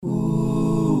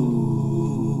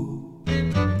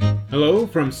Hello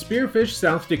from Spearfish,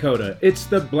 South Dakota. It's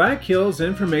the Black Hills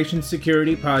Information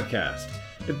Security Podcast.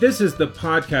 This is the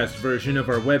podcast version of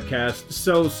our webcast,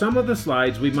 so some of the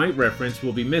slides we might reference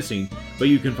will be missing, but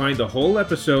you can find the whole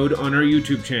episode on our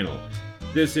YouTube channel.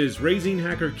 This is Raising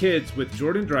Hacker Kids with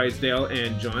Jordan Drysdale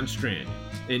and John Strand.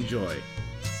 Enjoy.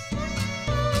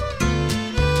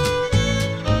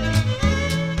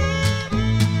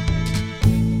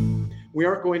 We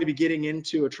aren't going to be getting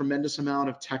into a tremendous amount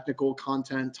of technical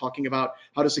content, talking about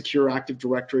how to secure Active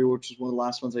Directory, which is one of the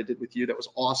last ones I did with you. That was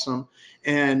awesome.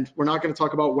 And we're not going to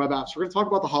talk about web apps. We're going to talk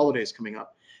about the holidays coming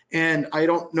up. And I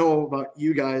don't know about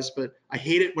you guys, but I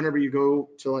hate it whenever you go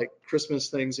to like Christmas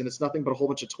things and it's nothing but a whole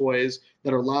bunch of toys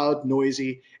that are loud,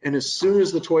 noisy. And as soon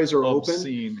as the toys are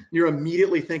open, you're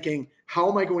immediately thinking,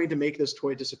 how am I going to make this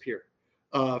toy disappear?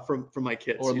 From my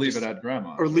kids. Or leave it at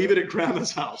grandma. Or leave it at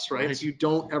grandma's house, right? So you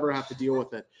don't ever have to deal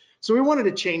with it. So we wanted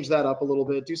to change that up a little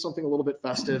bit, do something a little bit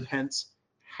festive, hence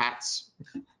hats.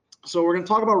 So we're going to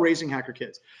talk about raising hacker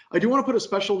kids. I do want to put a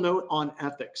special note on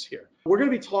ethics here. We're going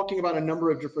to be talking about a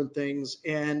number of different things,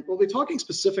 and we'll be talking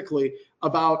specifically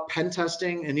about pen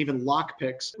testing and even lock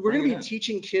picks. We're going to be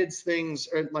teaching kids things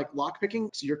like lock picking.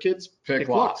 So your kids pick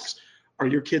locks. Are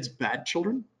your kids bad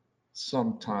children?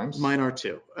 Sometimes. Mine are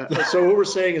too. So what we're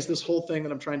saying is this whole thing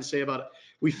that I'm trying to say about it,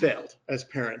 we failed as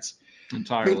parents.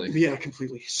 Entirely. Yeah,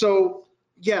 completely. So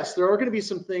yes, there are going to be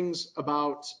some things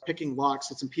about picking locks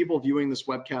that some people viewing this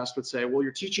webcast would say, well,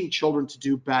 you're teaching children to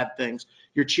do bad things.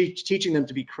 You're teaching them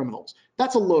to be criminals.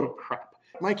 That's a load of crap.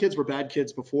 My kids were bad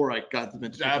kids before I got them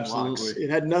into picking locks. It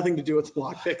had nothing to do with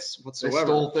lock picks whatsoever. They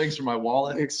stole things from my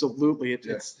wallet. Absolutely.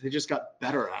 They just got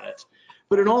better at it.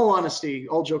 But in all honesty,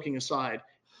 all joking aside,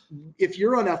 if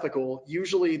you're unethical,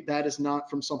 usually that is not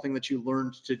from something that you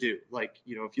learned to do. Like,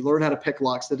 if you learn how to pick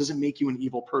locks, that doesn't make you an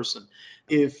evil person.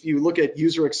 If you look at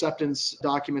user acceptance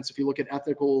documents, if you look at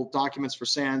ethical documents for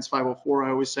SANS 504,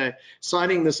 I always say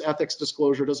signing this ethics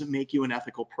disclosure doesn't make you an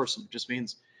ethical person. It just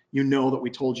means you know that we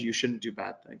told you shouldn't do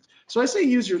bad things. So I say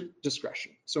use your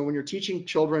discretion. So when you're teaching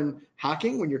children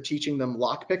hacking, when you're teaching them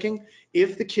lock picking,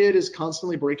 if the kid is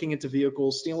constantly breaking into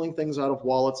vehicles, stealing things out of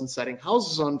wallets and setting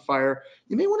houses on fire,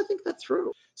 you may want to think that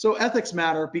through. So ethics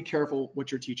matter. Be careful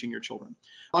what you're teaching your children.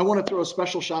 I want to throw a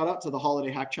special shout out to the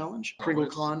Holiday Hack Challenge.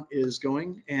 KringleCon is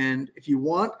going. And if you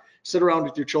want, sit around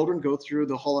with your children, go through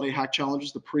the Holiday Hack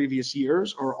Challenges. The previous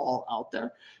years are all out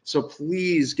there. So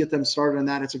please get them started on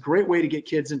that. It's a great way to get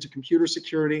kids into computer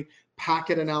security,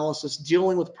 packet analysis,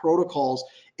 dealing with protocols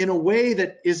in a way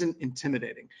that isn't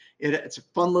intimidating. It's a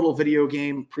fun little video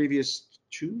game. Previous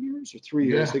 2 years or 3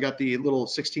 years, they got the little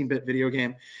 16-bit video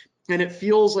game. And it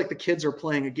feels like the kids are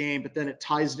playing a game, but then it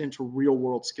ties it into real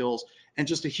world skills. And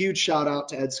just a huge shout out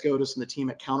to Ed Scotus and the team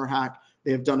at CounterHack.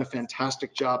 They have done a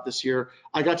fantastic job this year.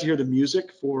 I got to hear the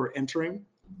music for entering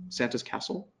Santa's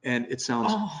Castle, and it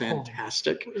sounds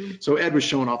fantastic. So Ed was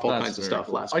showing off all kinds of stuff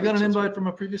last week. I got an invite from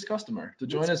a previous customer to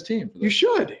join his team. You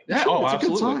should. Yeah, it's absolutely. a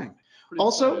good time.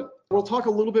 Also, we'll talk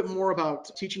a little bit more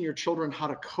about teaching your children how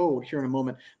to code here in a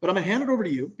moment, but I'm going to hand it over to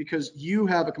you because you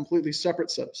have a completely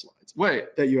separate set of slides.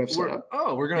 That you have set up.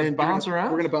 Oh, we're going to bounce around?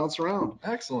 We're going to bounce around.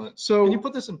 Excellent. So can you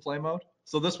put this in play mode?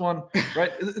 So this one,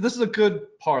 right? This is a good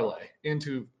parlay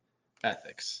into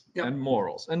ethics and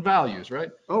morals and values,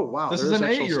 right? Oh, wow. This is an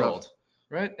 8-year-old,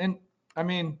 right? And I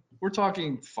mean, we're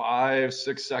talking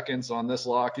 5-6 seconds on this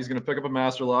lock. He's going to pick up a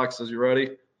master lock. Says, you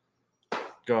ready?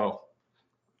 Go.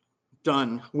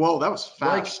 Done. Whoa, that was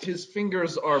fast. Like his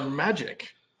fingers are magic.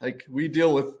 Like we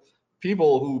deal with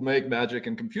people who make magic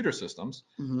in computer systems.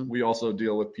 Mm-hmm. We also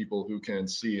deal with people who can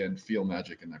see and feel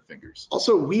magic in their fingers.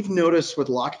 Also, we've noticed with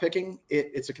lockpicking,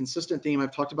 it's a consistent theme.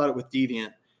 I've talked about it with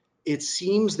Deviant. It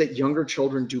seems that younger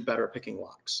children do better picking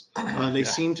locks. They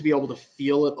seem to be able to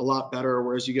feel it a lot better,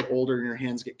 whereas you get older and your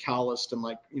hands get calloused and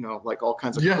like all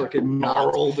kinds of crooked,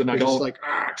 gnarled, and I don't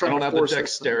have the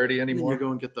dexterity anymore. You go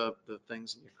and get the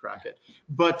things and you crack it.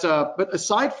 But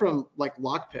aside from like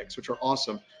lock picks, which are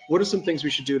awesome, what are some things we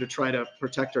should do to try to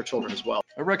protect our children as well?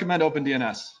 I recommend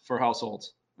OpenDNS for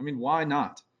households. I mean, why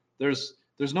not? There's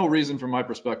no reason from my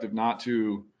perspective not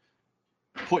to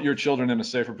put your children in a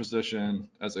safer position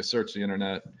as they search the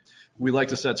internet. We like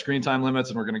to set screen time limits,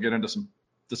 and we're going to get into some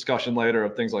discussion later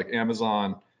of things like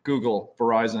Amazon, Google,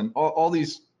 Verizon. All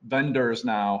these vendors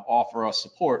now offer us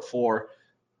support for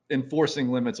enforcing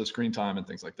limits of screen time and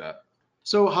things like that.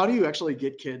 So how do you actually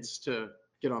get kids to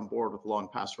get on board with long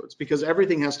passwords? Because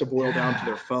everything has to boil down to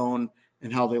their phone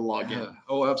and how they log in.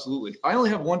 Oh, absolutely. I only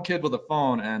have one kid with a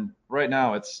phone, and right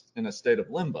now it's in a state of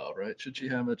limbo, right? Should she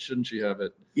have it? Shouldn't she have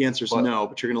it? The answer is no,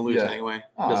 but you're going to lose anyway.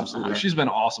 Oh, absolutely. She's been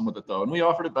awesome with it, though. And we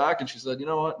offered it back, and she said, you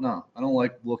know what? No, I don't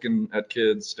like looking at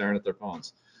kids staring at their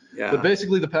phones. Yeah. But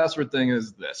basically the password thing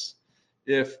is this.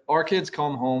 If our kids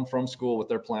come home from school with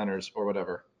their planners or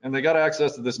whatever, and they got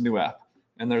access to this new app,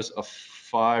 and there's a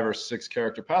 5 or 6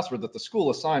 character password that the school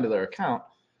assigned to their account,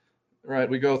 right?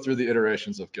 We go through the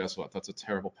iterations of, guess what? That's a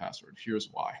terrible password. Here's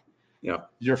why. Yeah.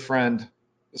 Your friend,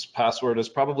 this password is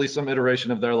probably some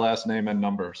iteration of their last name and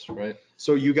numbers, right?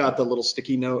 So you got the little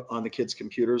sticky note on the kids'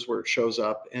 computers where it shows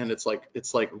up and it's like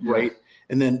right.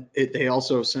 And then they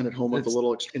also send it home with a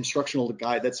little instructional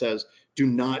guide that says, do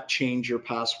not change your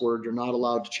password. You're not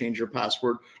allowed to change your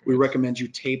password. We recommend you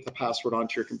tape the password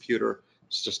onto your computer.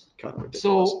 It's just kind of ridiculous.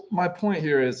 So my point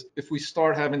here is, if we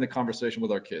start having the conversation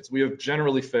with our kids, we have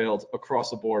generally failed across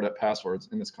the board at passwords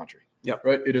in this country. Yep.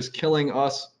 Right? It is killing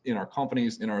us in our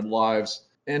companies, in our lives.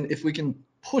 And if we can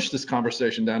push this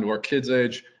conversation down to our kids'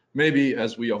 age, maybe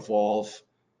as we evolve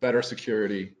better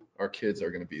security, our kids are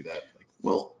going to be that.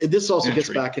 Well, this also gets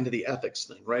Entry. back into the ethics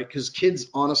thing, right? Because kids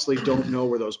honestly don't know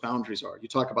where those boundaries are. You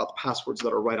talk about the passwords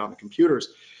that are right on the computers.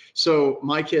 So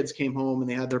my kids came home and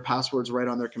they had their passwords right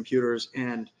on their computers,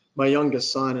 and my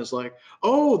youngest son is like,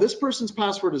 oh, this person's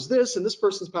password is this, and this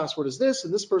person's password is this,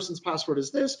 and this person's password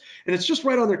is this, and it's just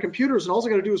right on their computers, and all I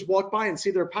got to do is walk by and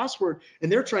see their password,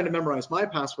 and they're trying to memorize my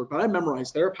password, but I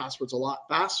memorize their passwords a lot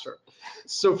faster.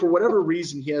 So for whatever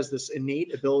reason, he has this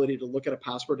innate ability to look at a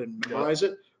password and memorize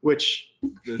it, which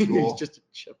is just a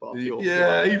chip off the old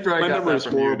block. He probably My got memory that is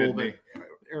from you, horrible, didn't he? but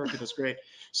Erica does great.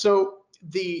 So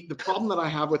the problem that I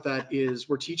have with that is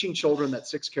we're teaching children that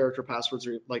 6-character passwords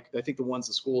are like, I think the ones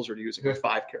the schools are using are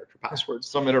 5-character passwords.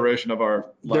 Some iteration of our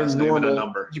They're last name normal. and a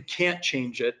number. You can't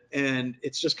change it, and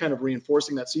it's just kind of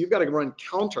reinforcing that. So you've got to run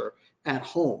counter at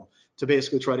home to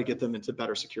basically try to get them into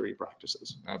better security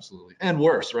practices. Absolutely. And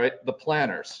worse, right? The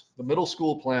planners, the middle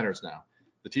school planners now.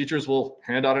 The teachers will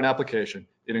hand out an application.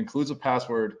 It includes a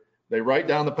password. They write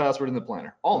down the password in the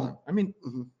planner. All of them. I mean,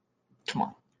 come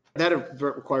on. That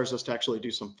requires us to actually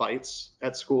do some fights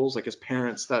at schools, like as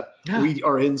parents that we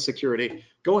are in security,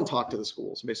 go and talk to the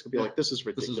schools and basically be like, this is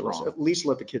ridiculous. This is wrong. At least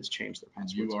let the kids change their And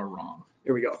passwords. you are wrong.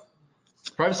 Here we go.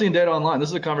 Privacy and data online. This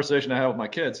is a conversation I have with my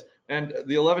kids. And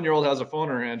the 11-year-old has a phone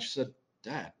in her hand. She said,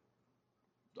 Dad,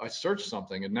 I searched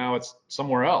something and now it's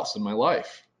somewhere else in my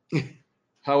life.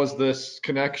 How is this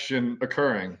connection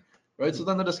occurring? Right? So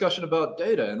then the discussion about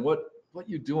data and what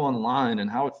you do online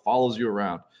and how it follows you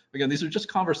around. Again, these are just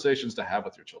conversations to have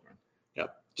with your children.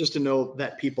 Yep. Just to know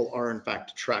that people are in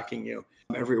fact tracking you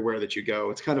everywhere that you go.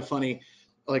 It's kind of funny.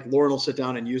 Like Lauren will sit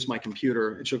down and use my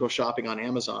computer and she'll go shopping on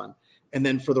Amazon. And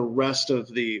then for the rest of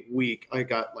the week, I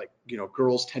got like,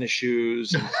 girls' tennis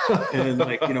shoes and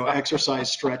like,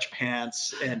 exercise stretch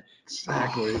pants. And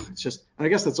Exactly. it's just, and I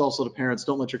guess that's also to parents,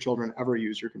 don't let your children ever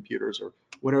use your computers or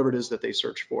whatever it is that they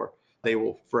search for. They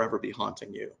will forever be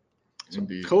haunting you. So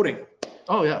Indeed. coding.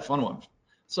 Oh yeah, fun one.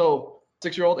 So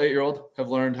 6-year-old, 8-year-old have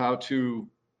learned how to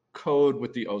code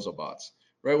with the Ozobots,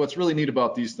 right? What's really neat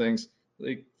about these things,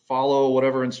 they follow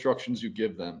whatever instructions you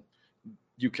give them.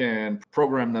 You can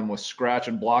program them with Scratch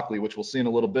and Blockly, which we'll see in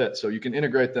a little bit. So you can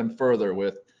integrate them further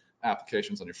with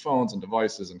applications on your phones and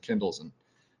devices and Kindles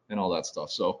and all that stuff.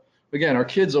 So again, our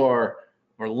kids are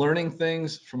learning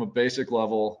things from a basic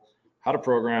level, how to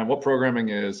program, what programming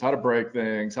is, how to break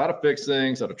things, how to fix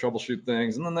things, how to troubleshoot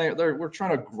things. And then we're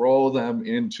trying to grow them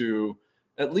into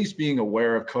at least being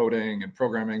aware of coding and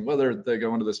programming, whether they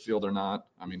go into this field or not.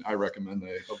 I mean, I recommend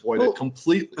they avoid it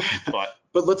completely,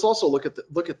 But let's also look at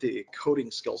the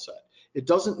coding skill set. It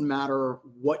doesn't matter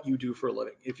what you do for a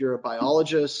living. If you're a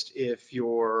biologist, if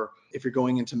you're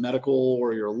going into medical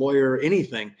or you're a lawyer,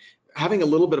 anything, having a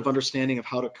little bit of understanding of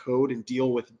how to code and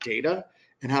deal with data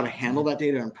and how to handle that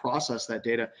data and process that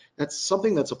data, that's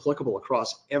something that's applicable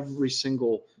across every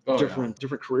single different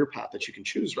career path that you can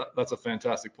choose. That's a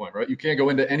fantastic point, right? You can't go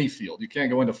into any field. You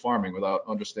can't go into farming without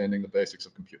understanding the basics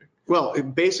of computing. Well,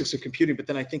 basics of computing, but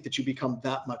then I think that you become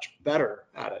that much better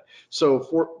at it. So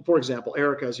for example,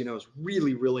 Erica, as you know, is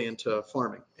really, really into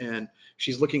farming and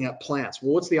she's looking at plants.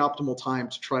 Well, what's the optimal time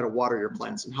to try to water your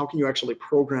plants and how can you actually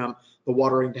program the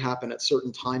watering to happen at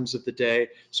certain times of the day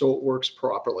so it works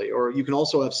properly? Or you can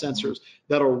also have sensors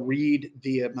that'll read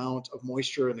the amount of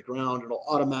moisture in the ground and it'll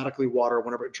automatically water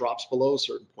whenever it drops below a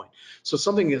certain point. So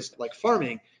something is like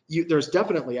farming, there's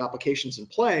definitely applications in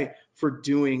play for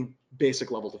doing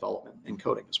basic level development and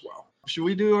coding as well. Should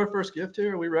we do our first gift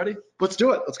here? Are we ready? Let's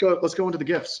do it. Let's go into the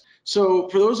gifts. So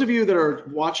for those of you that are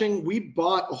watching, we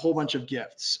bought a whole bunch of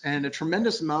gifts and a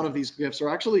tremendous amount of these gifts are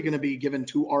actually going to be given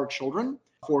to our children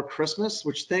for Christmas,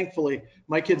 which thankfully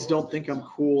my kids don't think I'm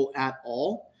cool at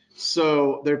all.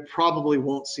 So they probably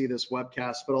won't see this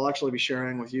webcast, but I'll actually be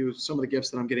sharing with you some of the gifts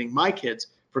that I'm getting my kids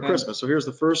for Christmas. So here's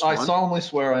the first I one. solemnly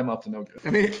swear I'm up to no good. I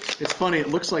mean, it's funny. It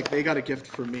looks like they got a gift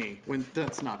for me when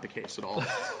that's not the case at all.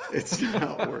 It's not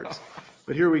how it works.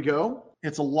 But here we go.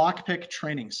 It's a lockpick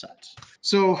training set.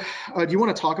 So do you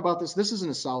want to talk about this? This isn't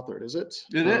a Southard, is it?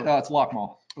 It's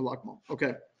Lockmall. A Lockmall.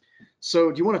 Okay.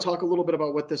 So do you want to talk a little bit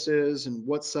about what this is and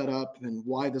what's set up and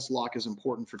why this lock is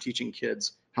important for teaching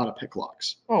kids how to pick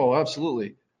locks? Oh,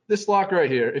 absolutely. This lock right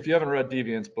here, if you haven't read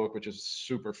Deviant's book, which is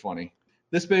super funny,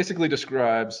 this basically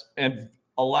describes and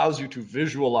allows you to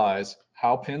visualize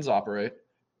how pins operate,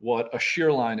 what a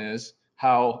shear line is,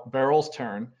 how barrels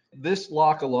turn. This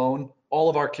lock alone, all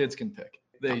of our kids can pick.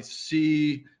 They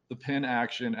see the pin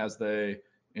action as they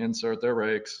insert their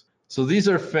rakes. So these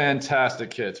are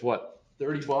fantastic kits. What,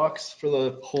 $30 for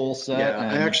the whole set? Yeah,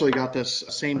 I actually got this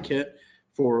same kit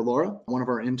for Laura, one of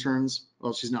our interns.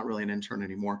 Well, she's not really an intern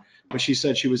anymore, but she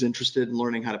said she was interested in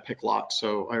learning how to pick locks.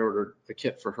 So I ordered a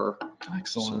kit for her.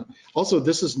 Excellent. So, also,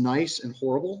 this is nice and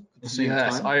horrible at the same time.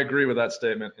 Yes, I agree with that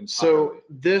statement entirely. So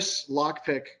this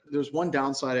lockpick, there's one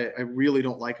downside I really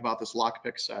don't like about this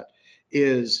lockpick set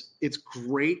is it's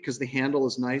great because the handle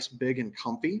is nice, big, and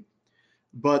comfy.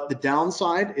 But the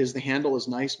downside is the handle is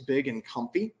nice, big, and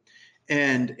comfy.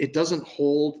 And it doesn't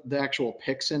hold the actual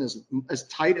picks in as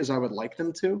tight as I would like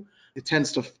them to. It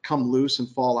tends to come loose and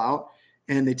fall out,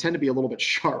 and they tend to be a little bit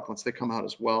sharp once they come out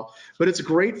as well. But it's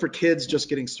great for kids just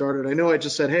getting started. I know I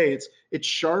just said, hey, it's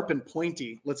sharp and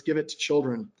pointy. Let's give it to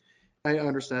children. I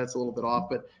understand it's a little bit off,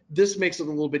 but this makes it a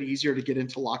little bit easier to get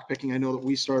into lock picking. I know that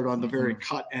we started on the very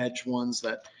cut edge ones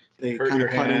that they kind of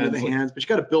cut into the hands, but you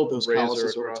got to build those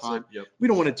calluses over time. Yep. We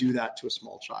don't want to do that to a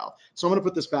small child. So I'm going to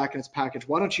put this back in its package.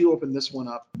 Why don't you open this one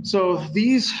up? So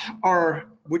these are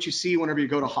what you see whenever you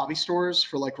go to hobby stores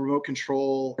for like remote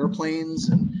control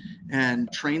airplanes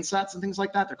and train sets and things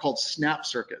like that. They're called snap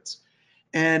circuits.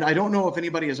 And I don't know if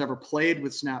anybody has ever played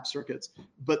with snap circuits,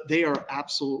 but they are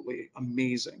absolutely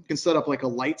amazing. You can set up like a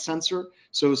light sensor.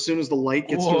 So as soon as the light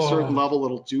gets to a certain level,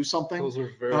 it'll do something. Those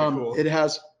are very cool. It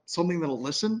has something that'll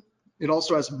listen. It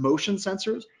also has motion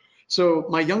sensors. So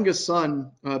my youngest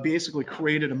son basically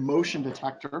created a motion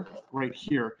detector right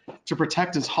here to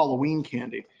protect his Halloween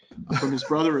candy from his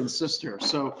brother and sister.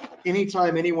 So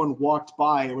anytime anyone walked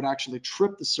by, it would actually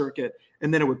trip the circuit,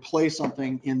 and then it would play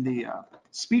something in the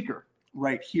speaker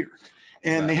right here.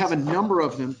 And they have a number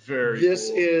of them. This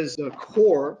cool. is the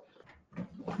core.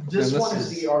 This one is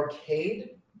the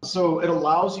arcade. So it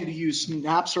allows you to use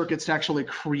snap circuits to actually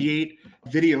create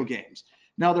video games.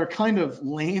 Now they're kind of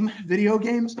lame video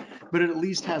games, but it at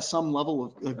least has some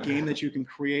level of game that you can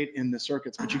create in the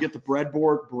circuits. But you get the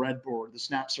breadboard, the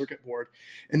snap circuit board,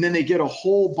 and then they get a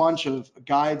whole bunch of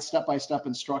guides, step-by-step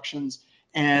instructions,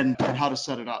 and how to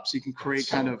set it up. So you can create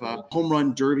kind of a home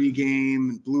run derby game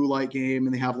and blue light game,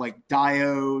 and they have like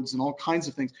diodes and all kinds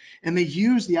of things. And they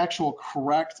use the actual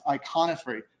correct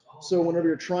iconography. So whenever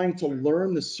you're trying to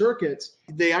learn the circuits,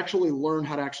 they actually learn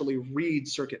how to actually read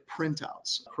circuit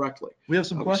printouts correctly. We have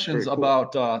some questions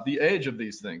about the age of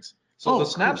these things. So the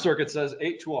snap circuit says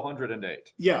 8 to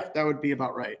 108. Yeah, that would be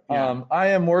about right. Yeah.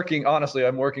 I'm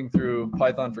working through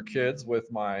Python for Kids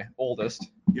with my oldest,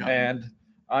 and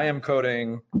I am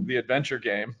coding the adventure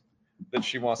game that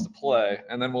she wants to play,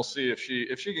 and then we'll see if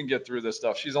she can get through this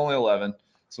stuff. She's only 11,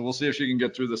 so we'll see if she can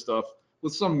get through this stuff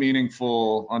with some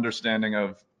meaningful understanding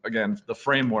of, again, the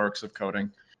frameworks of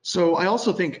coding. So I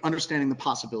also think understanding the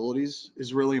possibilities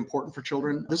is really important for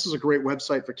children. This is a great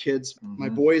website for kids. My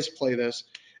boys play this,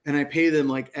 and I pay them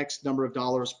like X number of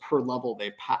dollars per level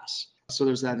they pass. So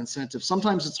there's that incentive.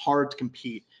 Sometimes it's hard to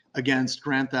compete against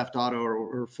Grand Theft Auto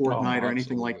or Fortnite or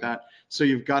anything like that. So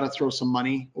you've got to throw some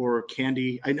money or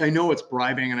candy. I know it's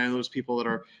bribing, and I know those people that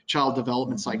are child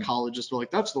development psychologists are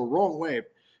like, that's the wrong way.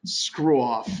 Screw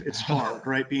off. It's hard,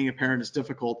 right? Being a parent is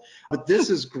difficult. But this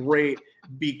is great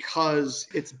because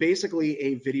it's basically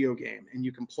a video game and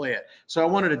you can play it. So I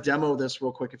wanted to demo this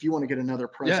real quick if you want to get another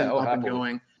present up and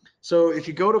going. So if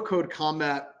you go to Code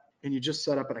Combat and you just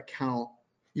set up an account,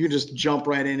 you can just jump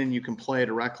right in and you can play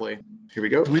directly. Here we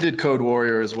go. We did Code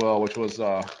Warrior as well, which was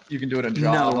you can do it in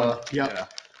Java. Yeah.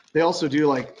 They also do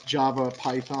like Java,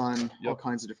 Python, all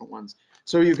kinds of different ones.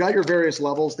 So you've got your various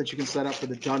levels that you can set up for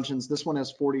the dungeons. This one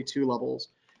has 42 levels.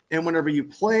 And whenever you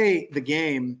play the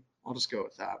game, I'll just go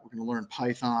with that. We're going to learn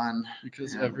Python.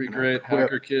 Because every great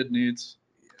hacker kid needs.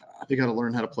 They got to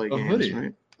learn how to play games, hoodie.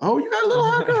 right? Oh, you got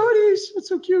little hacker hoodies. That's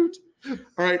so cute. All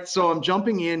right, so I'm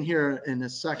jumping in here in a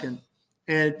second.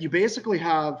 And you basically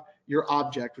have your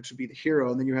object, which would be the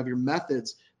hero, and then you have your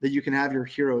methods that you can have your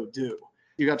hero do.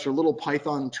 You got your little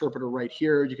Python interpreter right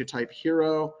here. You could type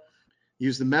hero,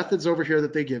 use the methods over here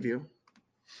that they give you,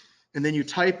 and then you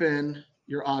type in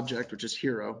your object, which is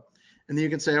hero, And then you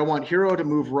can say, I want hero to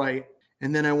move right.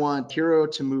 And then I want hero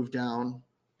to move down.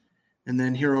 And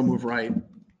then hero move right.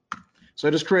 So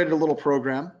I just created a little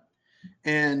program.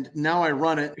 And now I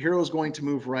run it. Hero's going to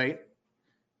move right.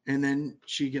 And then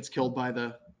she gets killed by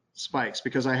the spikes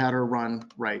because I had her run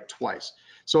right twice.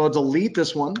 So I'll delete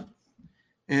this one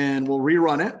and we'll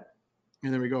rerun it.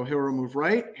 And then we go hero move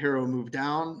right, hero move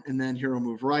down, and then hero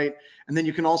move right. And then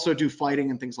you can also do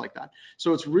fighting and things like that.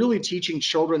 So it's really teaching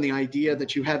children the idea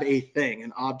that you have a thing,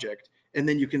 an object, and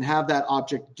then you can have that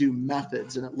object do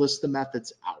methods, and it lists the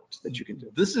methods out that you can do.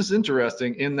 This is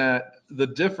interesting in that the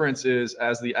difference is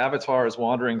as the avatar is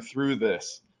wandering through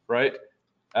this, right?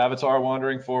 Avatar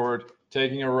wandering forward,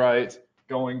 taking a right,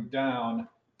 going down.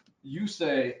 You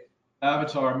say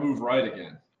avatar move right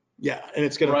again. Yeah, and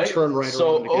it's going Right? to turn right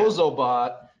So around again.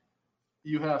 Ozobot,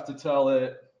 you have to tell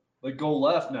it, like, go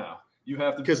left now. You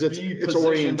have to Because its positioned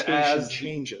orientation as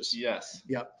changes. Yes.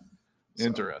 Yep.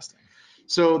 Interesting.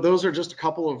 So those are just a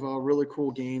couple of really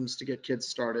cool games to get kids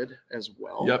started as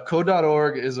well. Yep.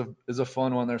 Code.org is a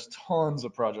fun one. There's tons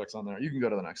of projects on there. You can go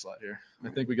to the next slide here. I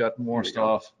think we got more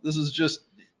stuff. This is just,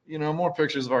 more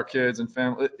pictures of our kids and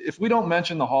family. If we don't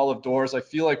mention the Hall of Doors, I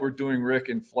feel like we're doing Rick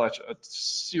and Fletch a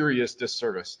serious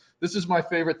disservice. This is my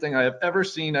favorite thing I have ever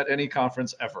seen at any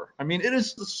conference ever. I mean, it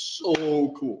is so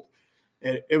cool.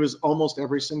 It was almost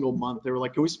every single month. They were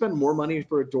like, can we spend more money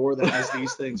for a door that has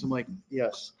these things? I'm like,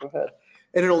 yes, go ahead.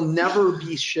 And it'll never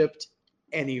be shipped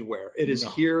anywhere. It is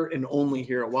here and only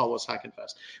here at Wild West Hackin'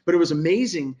 Fest. But it was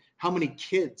amazing how many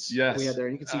kids we had there.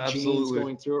 And you can see James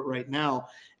going through it right now.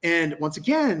 And once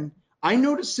again, I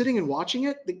noticed sitting and watching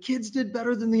it, the kids did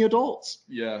better than the adults.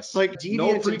 Yes. Like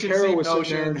Deviant and Tara was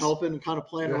sitting there and helping and kind of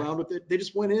playing around with it. They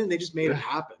just went in and they just made it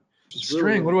happen.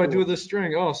 String. What do I do with this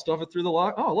string? Oh, stuff it through the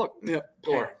lock. Oh, look. Yep.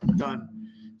 Door. Done.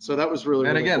 So that was really,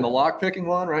 And really again, cool. the lock picking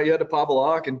one, right? You had to pop a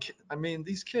lock. And I mean,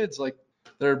 these kids, like,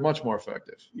 they're much more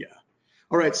effective. Yeah.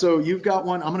 All right. So you've got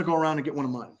one. I'm going to go around and get one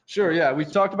of mine. Sure. Yeah. We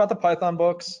talked about the Python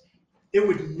books. It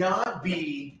would not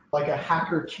be like a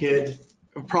Hacker Kid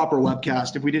proper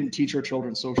webcast if we didn't teach our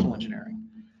children social engineering.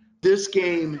 This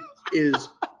game is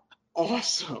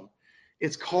awesome.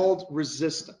 It's called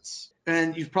Resistance.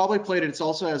 And you've probably played it. It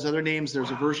also has other names.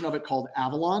 There's a version of it called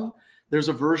Avalon. There's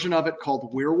a version of it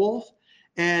called Werewolf.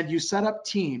 And you set up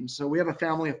teams. So we have a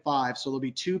family of 5. So there'll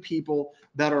be 2 people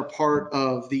that are part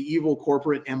of the evil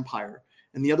corporate empire.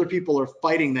 And the other people are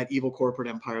fighting that evil corporate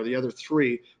empire, the other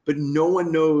 3. But no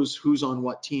one knows who's on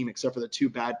what team except for the 2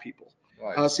 bad people.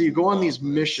 So you go on these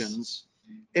missions.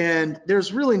 And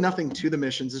there's really nothing to the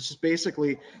missions. It's just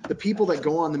basically the people that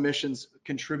go on the missions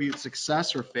contribute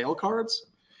success or fail cards.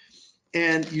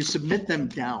 And you submit them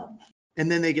down. And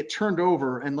then they get turned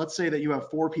over. And let's say that you have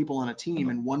 4 people on a team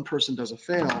and one person does a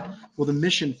fail. Well, the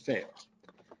mission failed.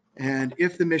 And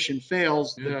if the mission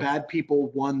fails, the bad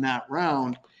people won that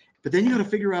round. But then you got to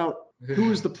figure out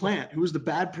who is the plant, who is the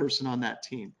bad person on that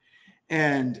team.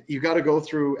 And you got to go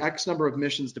through X number of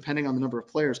missions depending on the number of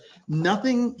players.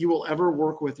 Nothing you will ever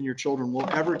work with in your children will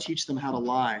ever teach them how to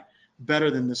lie better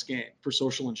than this game for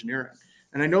social engineering.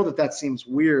 And I know that that seems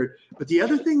weird, but the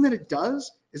other thing that it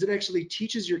does is it actually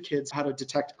teaches your kids how to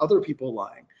detect other people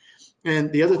lying.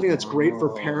 And the other thing that's great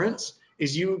for parents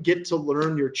is you get to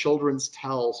learn your children's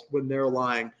tells when they're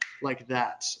lying like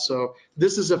that. So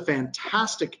this is a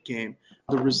fantastic game.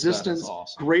 The Resistance,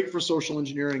 awesome. Great for social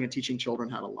engineering and teaching children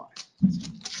how to lie.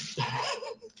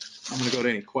 I'm going to go to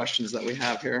any questions that we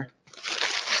have here.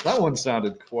 That one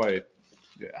sounded quite,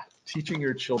 teaching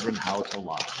your children how to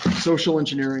lie. Social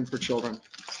engineering for children.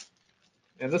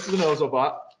 And this is an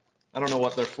Ozobot. I don't know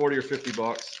what they're, 40 or 50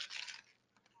 bucks.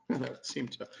 That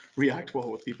seemed to react well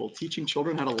with people. Teaching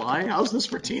children how to lie? How's this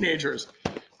for teenagers?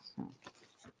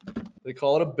 They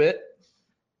call it a bit.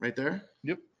 Right there?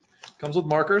 Yep. Comes with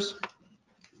markers.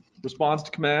 Responds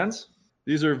to commands.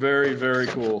 These are very, very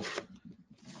cool.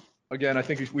 Again, I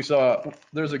think we saw,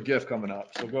 there's a GIF coming up.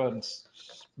 So go ahead and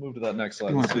move to that next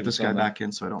slide. I want to put this guy back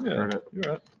in so I don't hurt it.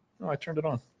 You're right. No, I turned it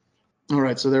on. All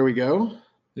right, so there we go.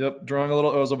 Yep, drawing a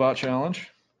little Ozobot challenge,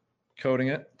 coding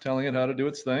it, telling it how to do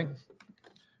its thing.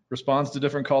 Responds to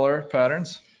different color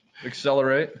patterns.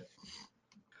 Accelerate.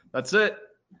 That's it.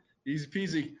 Easy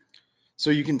peasy. So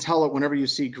you can tell it whenever you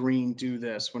see green, do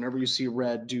this. Whenever you see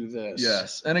red, do this.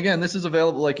 Yes. And again, this is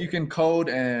available, like you can code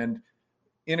and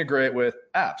integrate with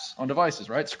apps on devices,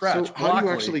 right? Scratch. So how do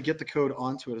you Blockly. actually get the code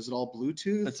onto it? Is it all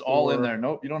Bluetooth? It's all in or there.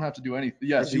 Nope, you don't have to do anything.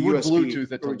 Yes, Or you would USB,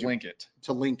 Bluetooth it to or you- link it.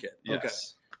 To link it.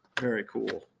 Yes. Okay. Very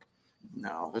cool.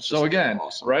 No, that's So just again,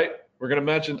 awesome. right? I'm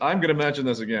gonna mention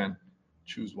this again.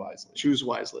 choose wisely. Choose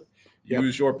wisely. Yep.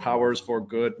 Use your powers for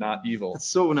good, not evil. It's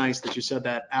so nice that you said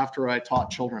that after I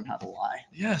taught children how to lie.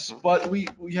 Yes, but we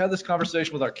had this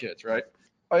conversation with our kids, right?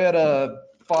 I had a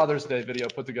Father's Day video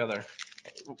put together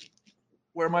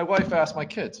where my wife asked my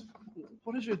kids,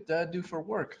 what does your dad do for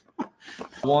work?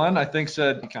 One, I think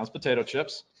said he counts potato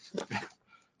chips.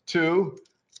 Two,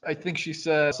 I think she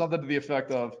said something to the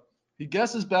effect of, he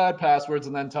guesses bad passwords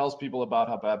and then tells people about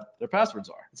how bad their passwords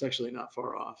are. It's actually not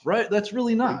far off. Right? That's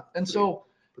really not. And so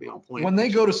Pretty on point. when they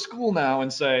go to school now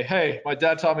and say, hey, my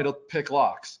dad taught me to pick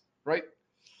locks, right?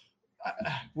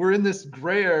 We're in this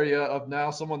gray area of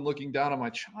now someone looking down on my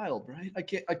child, right?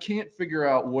 I can't figure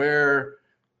out where,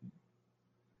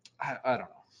 I don't know.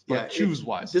 But Yeah, choose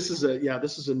wisely. This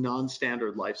is a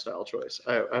non-standard lifestyle choice,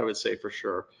 I would say for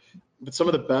sure. But some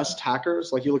of the best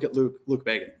hackers, like you look at Luke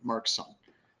Bagan, Mark's son.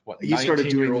 What, he started doing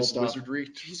this 19-year-old stuff. wizardry?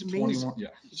 He's amazing. 21? Yeah.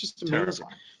 It's just amazing.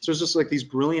 Terrifying. So it's just like these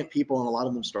brilliant people, and a lot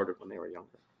of them started when they were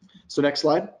younger. So next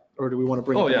slide, or do we want to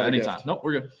bring? Oh up yeah, another anytime. gift? Nope,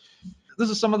 we're good.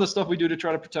 This is some of the stuff we do to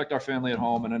try to protect our family at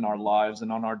home and in our lives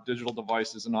and on our digital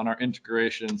devices and on our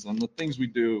integrations and the things we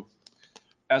do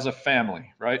as a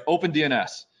family, right?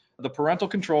 OpenDNS. The parental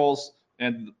controls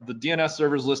and the DNS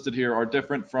servers listed here are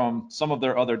different from some of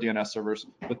their other DNS servers,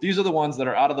 but these are the ones that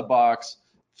are out of the box,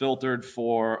 filtered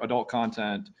for adult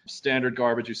content, standard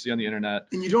garbage you see on the internet.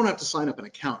 And you don't have to sign up an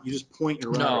account. You just point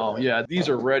your router. No, yeah, these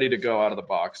are ready to go out of the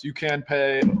box. You can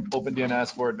pay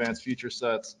OpenDNS for advanced feature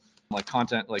sets, like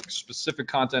content, like specific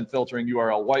content filtering,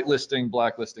 URL whitelisting,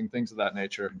 blacklisting, things of that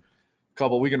nature.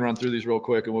 We can run through these real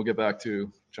quick and we'll get back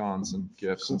to John's and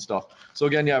gifts and stuff. So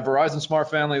again, yeah, Verizon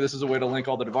Smart Family, this is a way to link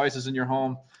all the devices in your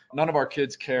home. None of our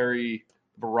kids carry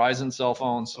Verizon cell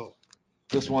phones.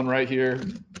 This one right here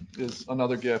is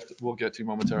another gift we'll get to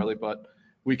momentarily, but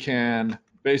we can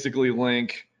basically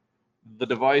link the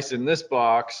device in this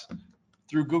box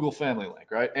through Google Family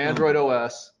Link, right? Android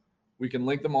OS, we can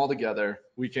link them all together.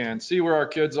 We can see where our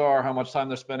kids are, how much time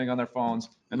they're spending on their phones.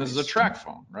 And this is a track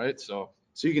phone, right? So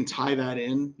you can tie that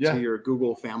in Yeah. to your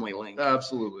Google Family Link,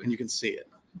 absolutely. and you can see it.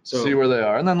 So See where they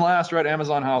are. And then last, right,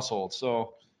 Amazon Household.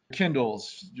 So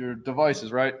Kindles, your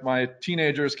devices, right? My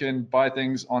teenagers can buy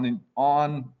things on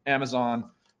Amazon,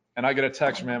 and I get a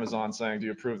text from Amazon saying, do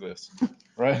you approve this?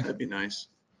 Right? that'd be nice.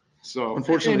 So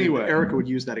Unfortunately, anyway, Erica would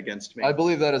use that against me. I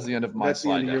believe that is the end of my That's the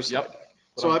slide end of your deck. slide Yep. deck.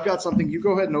 So I've got something. You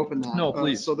go ahead and open that. No,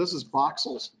 please. So this is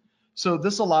Voxels. So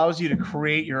this allows you to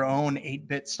create your own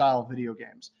 8-bit style video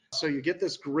games. So you get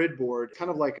this grid board,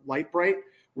 kind of like Lite-Brite,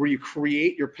 where you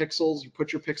create your pixels, you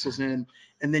put your pixels in,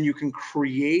 and then you can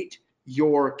create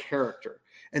your character.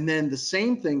 And then the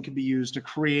same thing can be used to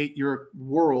create your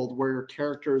world where your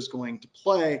character is going to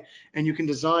play, and you can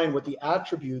design what the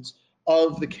attributes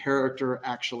of the character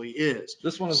actually is.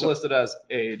 This one is So- listed as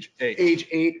age 8. Age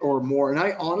 8 or more. And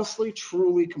I honestly,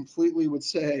 truly, completely would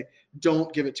say,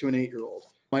 don't give it to an 8-year-old.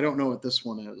 I don't know what this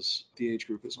one is. The age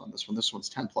group is on this one. This one's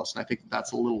 10 plus, and I think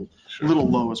that's a little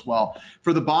low as well.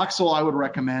 For the Voxel, I would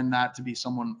recommend that to be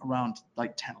someone around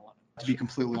like 10, 11, to be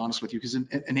completely honest with you, because an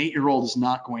 8-year-old is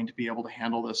not going to be able to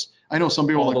handle this. I know some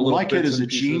people All are the like, well, little my kid bits is a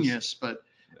and pieces. genius, but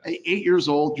at 8 years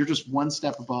old, you're just one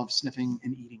step above sniffing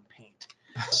and eating paint.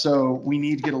 So we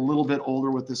need to get a little bit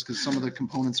older with this because some of the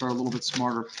components are a little bit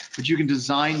smarter, but you can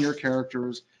design your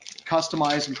characters,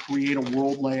 customize and create a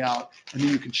world layout, and then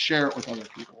you can share it with other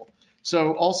people.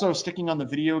 So also sticking on the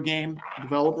video game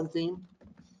development theme,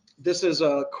 this is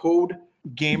a Code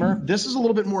Gamer. This is a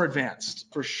little bit more advanced.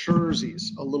 For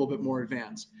surezies, a little bit more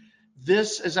advanced.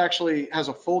 This is actually has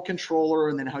a full controller,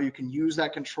 and then how you can use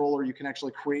that controller. You can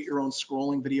actually create your own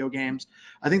scrolling video games.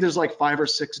 I think there's like 5 or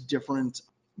 6 different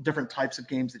types of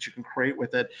games that you can create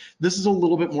with it. This is a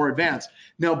little bit more advanced.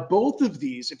 Now, both of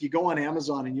these, if you go on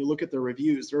Amazon and you look at the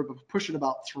reviews, they're pushing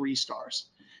about 3 stars.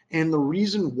 And the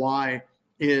reason why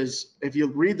is if you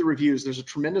read the reviews, there's a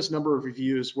tremendous number of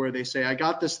reviews where they say, I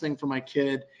got this thing for my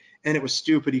kid and it was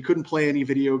stupid. He couldn't play any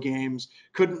video games,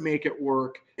 couldn't make it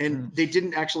work. And they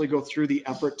didn't actually go through the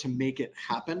effort to make it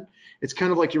happen. It's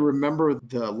kind of like, you remember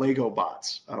the Lego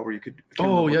bots where you could,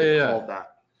 Oh, yeah. called that.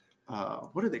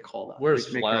 What do they call that? Where's You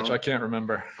could make your Flash? own- I can't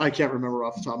remember. I can't remember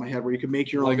off the top of my head, where you could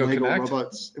make your own Lego Lego Connect?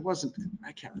 robots. It wasn't,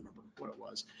 I can't remember what it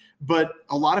was, but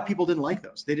a lot of people didn't like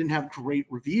those. They didn't have great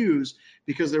reviews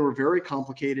because they were very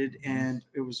complicated, and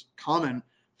it was common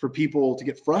for people to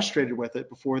get frustrated with it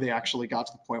before they actually got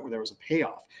to the point where there was a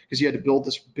payoff, because you had to build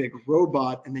this big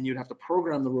robot and then you'd have to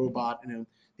program the robot, and then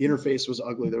the interface was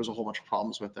ugly. There was a whole bunch of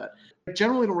problems with that. I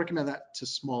generally don't recommend that to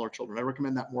smaller children. I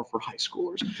recommend that more for high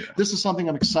schoolers. Yeah. This is something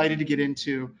I'm excited to get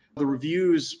into. The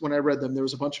reviews, when I read them, there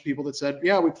was a bunch of people that said,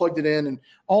 yeah, we plugged it in and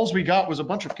all we got was a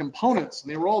bunch of components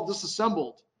and they were all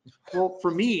disassembled. Well, for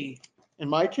me, And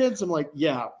my kids, I'm like,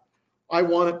 yeah, I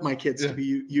wanted my kids to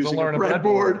be using a learn a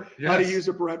breadboard, breadboard. how to Yes. use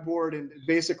a breadboard. And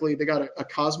basically they got a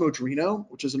Cosmodrino,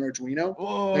 which is an Arduino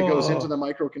Whoa. that goes into the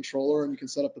microcontroller, and you can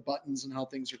set up the buttons and how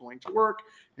things are going to work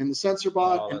and the sensor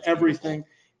bot Wow, and that's everything.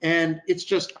 And it's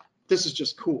just, this is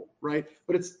just cool, right?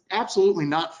 But it's absolutely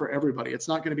not for everybody. It's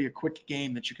not going to be a quick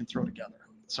game that you can throw together.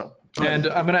 So, And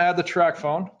I'm going to add the track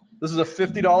phone. This is a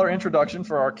 $50 introduction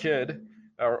for our kid,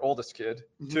 our oldest kid,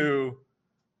 to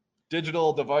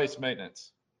digital device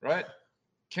maintenance, right?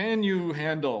 Can you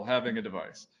handle having a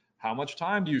device? How much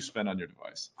time do you spend on your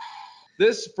device?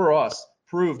 This, for us,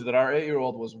 proved that our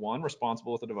 8-year-old was 1,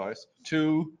 responsible with the device,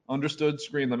 2, understood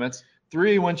screen limits,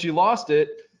 3, when she lost it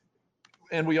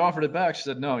and we offered it back, she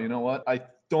said, no, you know what? I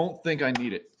don't think I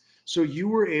need it. so you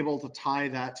were able to tie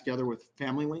that together with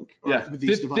Family Link? Or Yeah, with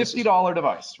these devices? $50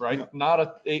 device, right? Yeah. Not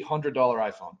a $800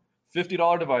 iPhone.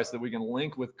 $50 device that we can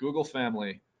link with Google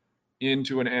Family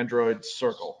into an Android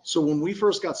Circle. So when we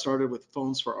first got started with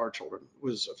phones for our children, it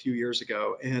was a few years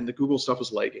ago, and the Google stuff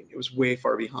was lagging. It was way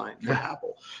far behind for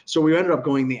Apple. So we ended up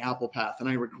going the Apple path, and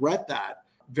I regret that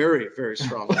very, very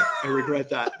strongly. I regret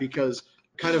that because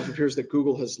it kind of appears that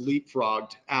Google has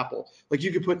leapfrogged Apple. Like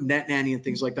you could put NetNanny and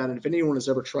things like that. And if anyone has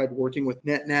ever tried working with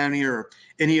NetNanny or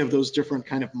any of those different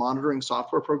kind of monitoring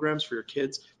software programs for your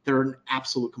kids, they're an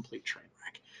absolute complete train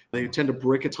wreck. They tend to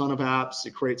brick a ton of apps.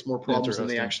 It creates more problems than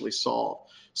they actually solve.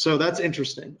 So that's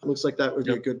interesting. It looks like that would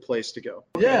be a good place to go.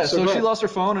 Yeah, Okay, so go she ahead. lost her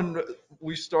phone and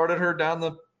we started her down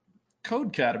the Code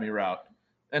Academy route.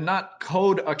 And not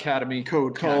Code Academy,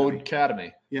 Code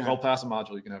Academy. Yeah. I'll pass a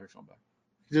module, you can have your phone back.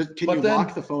 Can But you then-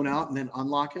 lock the phone out and then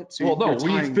unlock it? So Well, no, you're we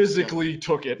tying physically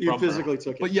took it You from her. physically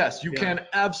took it. But yes, you Yeah. can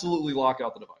absolutely lock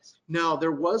out the device. Now,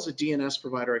 there was a DNS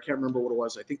provider, I can't remember what it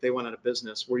was, I think they went out of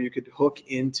business, where you could hook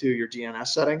into your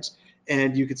DNS settings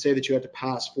and you could say that you had to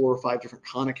pass 4 or 5 different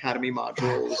Khan Academy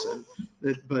modules,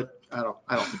 but I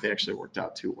don't think they actually worked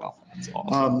out too well. That's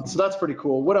awesome. So that's pretty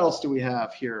cool. What else do we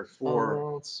have here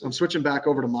for, Let's see. I'm switching back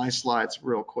over to my slides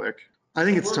real quick. I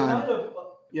think it's time.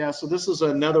 Yeah, so this is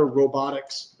another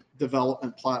robotics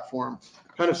development platform,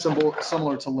 kind of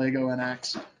similar to Lego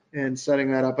NX and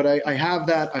setting that up. But I have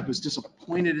that. I was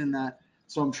disappointed in that.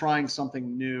 So I'm trying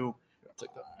something new.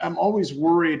 I'm always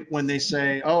worried when they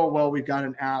say, oh, well, we've got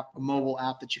an app, a mobile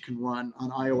app that you can run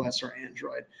on iOS or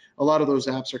Android. A lot of those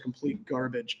apps are complete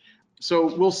garbage.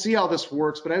 So we'll see how this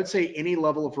works. But I would say any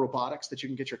level of robotics that you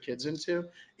can get your kids into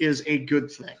is a good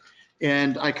thing.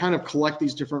 And I kind of collect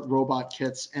these different robot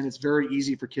kits, and it's very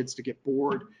easy for kids to get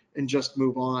bored and just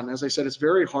move on. As I said, it's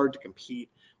very hard to compete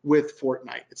with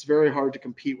Fortnite. It's very hard to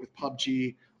compete with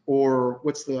PUBG or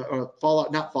what's the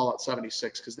Fallout, not Fallout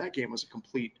 76, because that game was a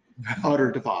complete,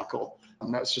 utter debacle.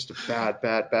 That was just a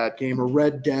bad game. Or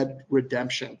Red Dead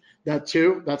Redemption. That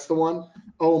too, that's the one.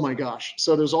 Oh my gosh.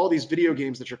 So there's all these video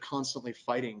games that you're constantly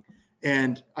fighting.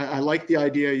 And I like the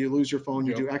idea. You lose your phone,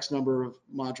 you do X number of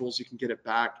modules, you can get it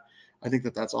back. I think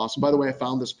that that's awesome. By the way, I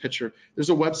found this picture.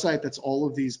 There's a website that's all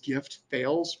of these gift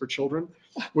fails for children,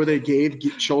 where they gave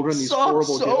children these Soft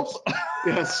horrible soap. gifts.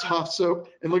 Yeah, soft soap.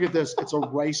 And look at this. It's a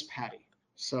rice patty.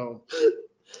 So,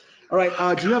 all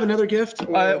right. Do you have another gift?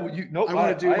 Nope. I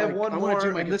have one more,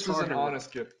 do my and this is guitar an here.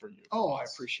 honest gift for you. Oh, I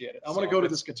appreciate it. I So want to go to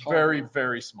it's this guitar. Very,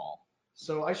 very small.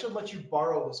 So I should let you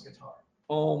borrow this guitar.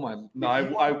 Oh my, no,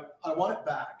 If you I want it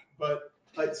back, but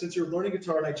since you're learning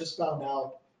guitar, and I just found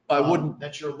out wouldn't.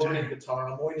 that you're learning guitar,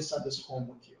 I'm going to send this home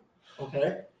with you.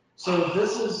 Okay? So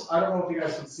this is, I don't know if you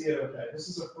guys can see it okay. This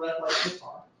is a fretlight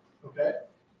guitar. Okay?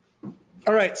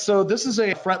 All right, so this is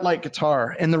a fretlight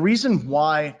guitar. And the reason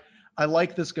why I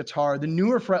like this guitar, the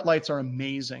newer fretlights are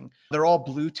amazing. They're all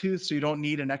Bluetooth, so you don't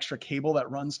need an extra cable that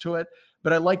runs to it.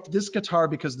 But I liked this guitar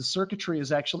because the circuitry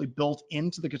is actually built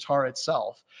into the guitar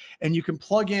itself. And you can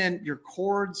plug in your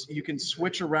chords, you can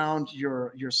switch around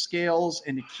your scales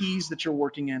and the keys that you're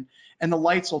working in, and the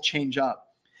lights will change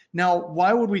up. Now,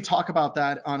 why would we talk about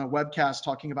that on a webcast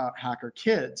talking about Hacker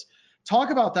Kids?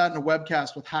 Talk about that in a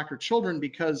webcast with Hacker Children,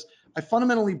 because I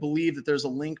fundamentally believe that there's a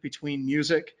link between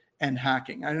music and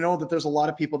hacking. I know that there's a lot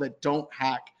of people that don't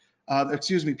hack,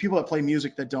 people that play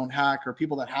music that don't hack, or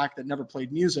people that hack that never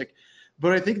played music.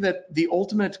 But I think that the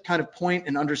ultimate kind of point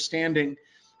in understanding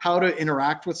how to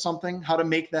interact with something, how to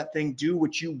make that thing do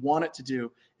what you want it to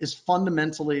do, is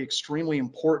fundamentally extremely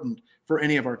important for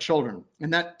any of our children.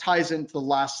 And that ties into the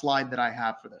last slide that I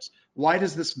have for this. Why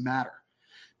does this matter?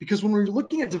 Because when we're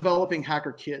looking at developing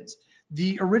Hacker Kids,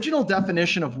 the original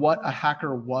definition of what a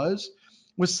hacker was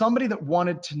somebody that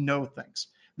wanted to know things.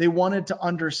 They wanted to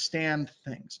understand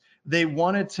things. They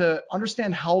wanted to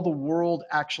understand how the world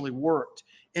actually worked.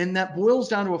 And that boils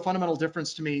down to a fundamental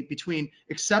difference to me between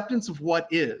acceptance of what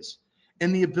is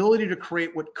and the ability to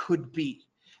create what could be.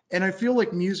 And I feel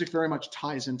like music very much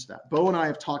ties into that. Bo and I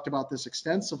have talked about this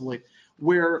extensively,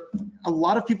 where a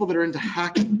lot of people that are into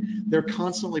hacking, they're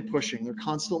constantly pushing, they're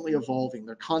constantly evolving,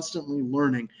 they're constantly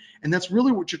learning. And that's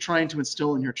really what you're trying to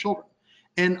instill in your children.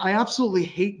 And I absolutely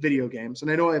hate video games.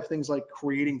 And I know I have things like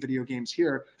creating video games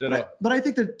here, but I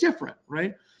think they're different,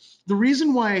 right? The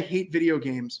reason why I hate video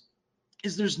games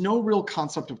is there's no real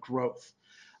concept of growth.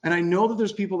 And I know that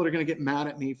there's people that are going to get mad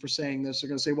at me for saying this. They're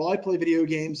going to say, well, I play video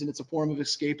games and it's a form of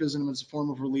escapism and it's a form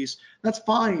of release. That's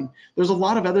fine. There's a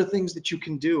lot of other things that you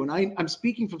can do. And I'm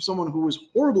speaking from someone who was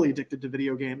horribly addicted to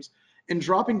video games, and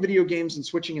dropping video games and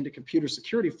switching into computer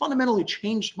security fundamentally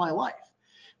changed my life.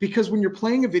 Because when you're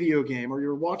playing a video game or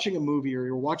you're watching a movie or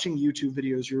you're watching YouTube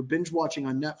videos, you're binge watching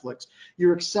on Netflix,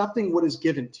 you're accepting what is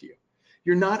given to you.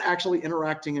 You're not actually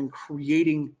interacting and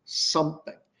creating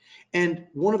something. And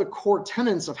one of the core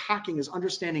tenets of hacking is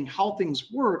understanding how things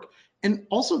work, and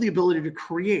also the ability to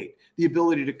create, the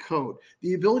ability to code,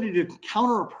 the ability to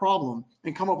counter a problem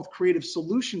and come up with creative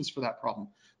solutions for that problem.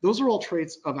 Those are all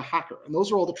traits of a hacker, and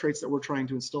those are all the traits that we're trying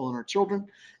to instill in our children,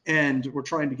 and we're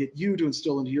trying to get you to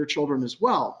instill into your children as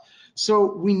well.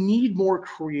 So we need more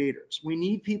creators. We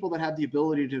need people that have the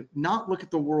ability to not look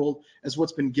at the world as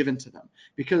what's been given to them,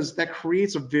 because that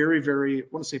creates a very, very, I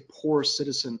want to say, poor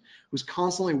citizen who's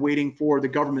constantly waiting for the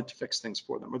government to fix things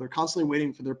for them, or they're constantly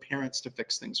waiting for their parents to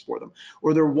fix things for them,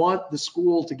 or they want the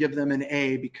school to give them an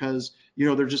A because, you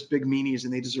know, they're just big meanies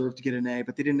and they deserve to get an A,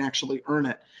 but they didn't actually earn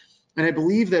it. And I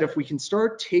believe that if we can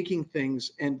start taking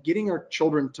things and getting our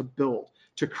children to build,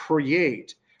 to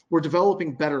create, we're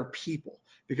developing better people,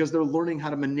 because they're learning how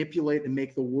to manipulate and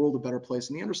make the world a better place.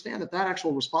 And they understand that that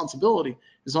actual responsibility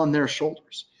is on their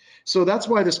shoulders. So that's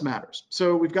why this matters.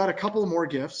 So we've got a couple of more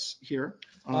gifts here.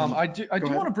 I do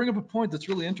want to bring up a point that's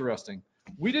really interesting.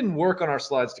 We didn't work on our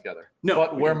slides together. No,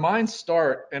 but where mine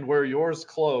start and where yours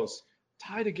close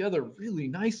tie together really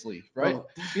nicely, right? Well,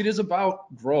 it is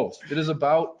about growth. It is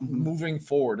about moving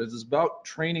forward. It is about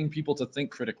training people to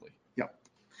think critically.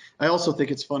 I also think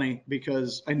it's funny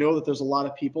because I know that there's a lot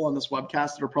of people on this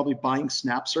webcast that are probably buying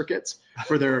snap circuits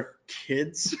for their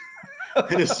kids.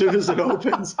 And as soon as it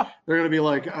opens, they're going to be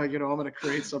like, you know, I'm going to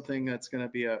create something that's going to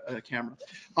be a camera.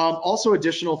 Also,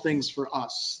 additional things for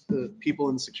us, the people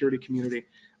in the security community,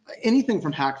 anything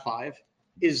from Hak5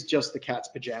 is just the cat's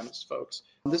pajamas, folks.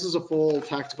 This is a full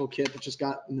tactical kit that just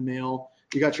got in the mail.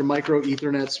 You got your micro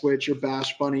Ethernet switch, your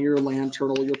Bash Bunny, your Land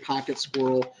Turtle, your Packet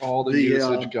Squirrel. All the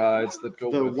usage guides that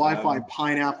go the with Wi-Fi them.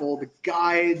 Pineapple, the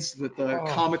guides, the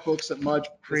comic books that Mudge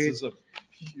creates.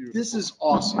 This is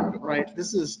awesome, right?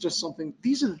 This is just something,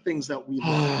 these are the things that we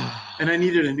love. And I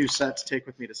needed a new set to take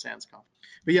with me to SansConf.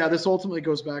 But yeah, this ultimately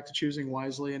goes back to choosing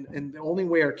wisely. And the only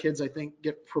way our kids, I think,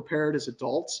 get prepared as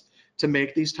adults to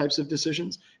make these types of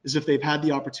decisions is if they've had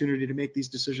the opportunity to make these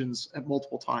decisions at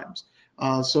multiple times.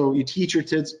 So you teach your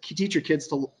kids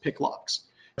to pick locks.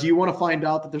 Do you want to find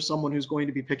out that there's someone who's going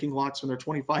to be picking locks when they're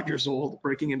 25 years old,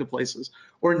 breaking into places,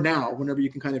 or now, whenever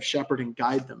you can kind of shepherd and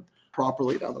guide them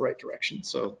properly down the right direction?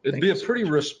 So it'd be a pretty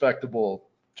respectable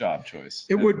job choice.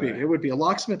 It would be. It would be. A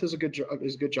locksmith is a good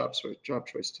job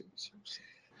choice too.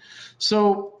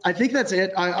 So I think that's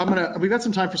it. We've got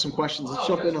some time for some questions. Let's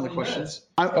jump in on the questions.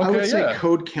 I would say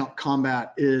Code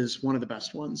Combat is one of the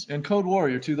best ones. And Code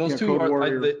Warrior too. Those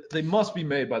two they must be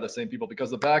made by the same people because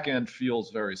the back end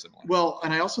feels very similar. Well,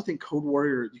 and I also think Code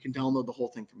Warrior, you can download the whole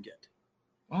thing from Git.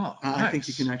 Wow. I think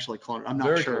you can actually clone it. I'm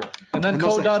not sure. Cool. And then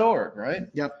code.org, right?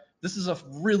 Yep. This is a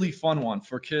really fun one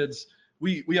for kids.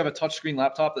 We have a touchscreen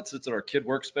laptop that sits at our kid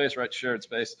workspace, right? Shared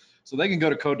space. So they can go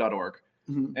to code.org.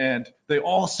 And they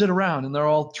all sit around and they're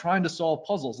all trying to solve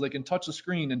puzzles. They can touch the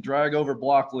screen and drag over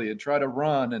Blockly and try to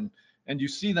run, and you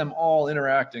see them all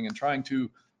interacting and trying to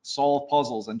solve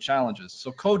puzzles and challenges.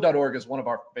 So code.org is one of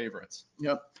our favorites.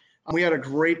 Yep. We had a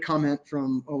great comment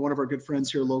from one of our good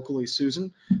friends here locally,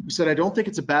 Susan, who said, I don't think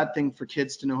it's a bad thing for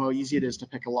kids to know how easy it is to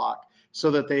pick a lock, so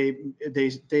that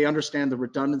they understand the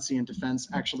redundancy in defense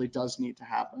actually does need to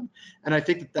happen. And I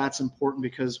think that that's important,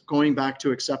 because going back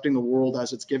to accepting the world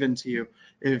as it's given to you,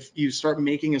 if you start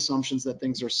making assumptions that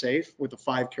things are safe with a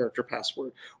 5-character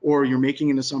password, or you're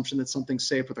making an assumption that something's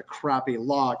safe with a crappy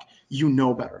lock, you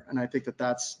know better. And I think that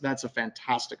that's a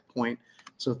fantastic point.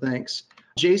 So thanks.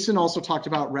 Jason also talked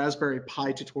about Raspberry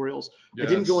Pi tutorials. Yes. I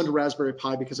didn't go into Raspberry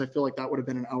Pi because I feel like that would have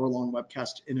been an hour-long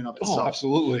webcast in and of itself. Oh,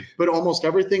 absolutely. But almost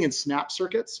everything in Snap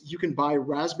Circuits, you can buy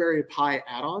Raspberry Pi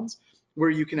add-ons where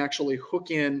you can actually hook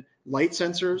in light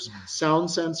sensors, sound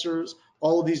sensors,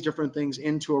 all of these different things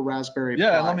into a Raspberry Pi.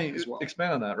 Yeah, let me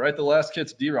expand on that, right? The last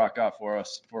kits D-Rock got for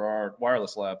us for our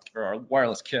wireless lab, or our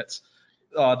wireless kits,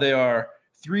 they are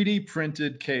 3D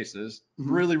printed cases,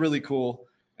 Mhm. really, really cool.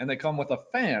 And they come with a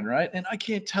fan, right? And I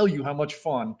can't tell you how much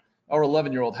fun our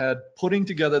 11-year-old had putting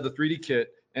together the 3D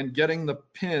kit and getting the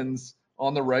pins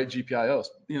on the right GPIOs.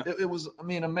 Yeah. It was, I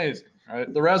mean, amazing,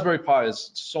 right? The Raspberry Pi is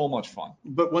so much fun.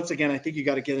 But once again, I think you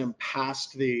got to get them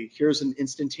past here's an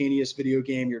instantaneous video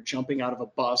game. You're jumping out of a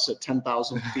bus at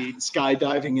 10,000 feet,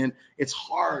 skydiving in. It's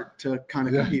hard to kind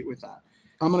of compete with that.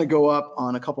 I'm going to go up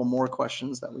on a couple more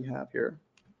questions that we have here.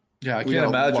 Yeah, I We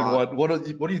can't got a imagine lot.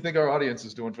 what do you think our audience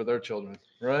is doing for their children,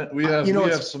 right? We have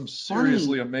it's some funny.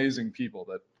 seriously amazing people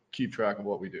that keep track of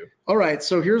what we do. All right,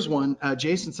 so here's one.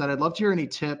 Jason said, I'd love to hear any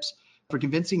tips for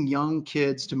convincing young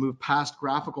kids to move past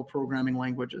graphical programming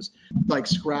languages like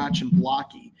Scratch and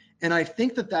Blocky. And I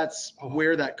think that's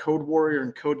where that Code Warrior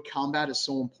and Code Combat is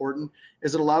so important,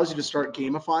 is it allows you to start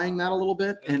gamifying that a little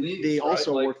bit, and they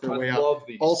also work their way up.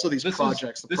 Also these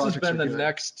projects. This has been the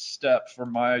next step for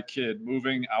my kid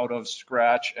moving out of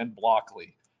Scratch and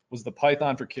Blockly, was the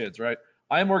Python for Kids, right?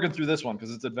 I am working through this one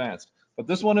because it's advanced, but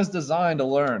this one is designed to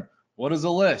learn what is a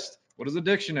list, what is a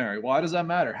dictionary, why does that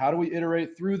matter, how do we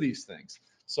iterate through these things.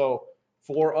 So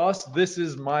for us, this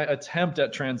is my attempt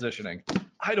at transitioning.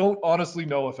 I don't honestly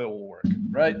know if it will work,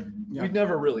 right? Yeah. We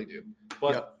never really do,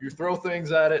 but you throw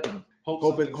things at it and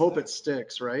hope it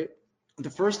sticks, right? The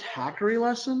first hackery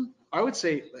lesson, I would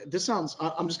say,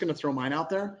 I'm just going to throw mine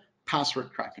out there,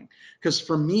 password cracking. Because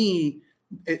for me,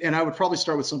 and I would probably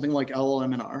start with something like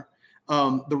LLMNR.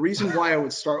 The reason why I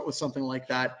would start with something like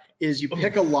that is you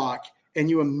pick a lock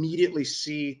and you immediately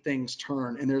see things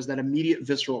turn, and there's that immediate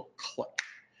visceral click.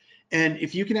 And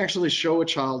if you can actually show a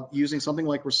child using something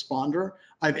like Responder,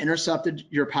 I've intercepted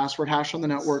your password hash on the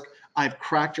network, I've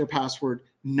cracked your password,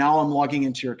 now I'm logging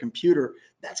into your computer,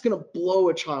 that's going to blow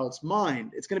a child's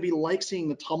mind. It's going to be like seeing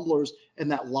the tumblers and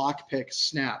that lockpick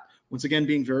snap. Once again,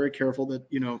 being very careful that,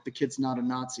 the kid's not a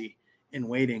Nazi in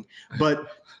waiting.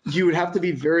 But you would have to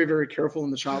be very, very careful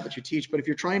in the child that you teach. But if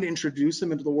you're trying to introduce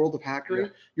them into the world of hackery,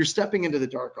 you're stepping into the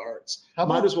dark arts.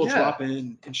 Might as well drop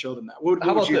in and show them that.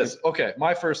 How about this? Okay,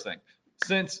 my first thing.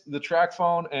 Since the track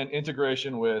phone and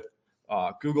integration with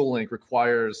Google Link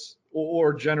requires,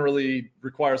 or generally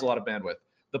requires a lot of bandwidth,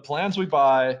 the plans we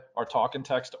buy are talk and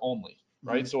text only,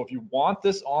 right? So if you want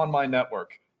this on my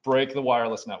network, break the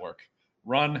wireless network,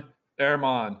 run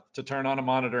Airmon to turn on a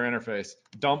monitor interface,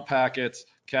 dump packets,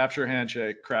 capture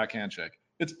handshake, crack handshake.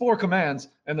 It's 4 commands,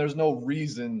 and there's no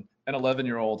reason an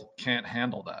 11-year-old can't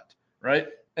handle that, right?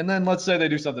 And then let's say they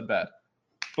do something bad.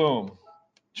 Boom,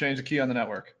 change the key on the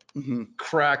network,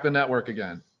 crack the network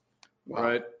again,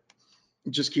 right?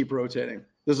 Just keep rotating.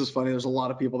 This is funny. There's a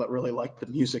lot of people that really like the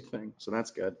music thing, so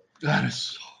that's good. That is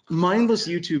so good. Mindless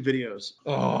YouTube videos.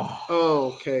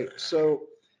 Oh, okay. So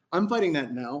I'm fighting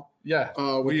that now. Yeah,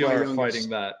 we are fighting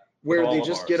that. Where they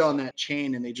just get on that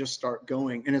chain and they just start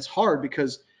going. And it's hard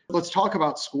because let's talk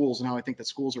about schools and how I think that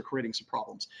schools are creating some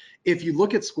problems. If you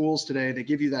look at schools today, they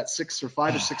give you that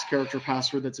 5 or 6 character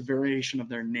password that's a variation of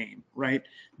their name, right?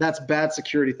 That's bad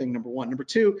security thing, number one. Number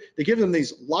two, they give them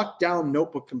these locked down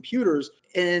notebook computers,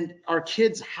 and our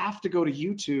kids have to go to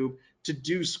YouTube to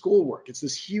do schoolwork. It's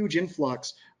this huge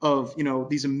influx of,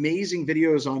 these amazing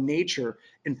videos on nature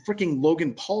and freaking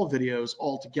Logan Paul videos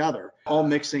all together, all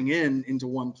mixing into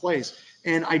one place.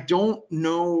 And I don't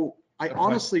know, I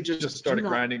honestly just started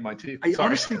grinding my teeth. I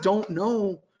honestly don't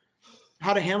know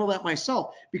how to handle that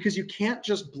myself, because you can't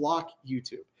just block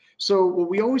YouTube. So what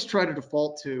we always try to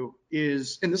default to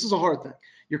is, and this is a hard thing,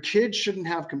 your kids shouldn't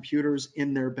have computers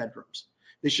in their bedrooms.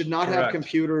 They should not have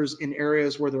computers in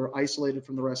areas where they're isolated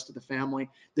from the rest of the family.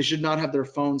 They should not have their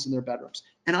phones in their bedrooms.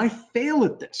 And I fail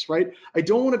at this, right? I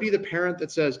don't want to be the parent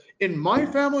that says, in my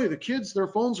family, the kids, their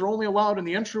phones are only allowed in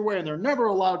the entryway and they're never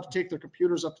allowed to take their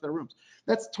computers up to their rooms.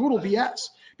 That's total BS,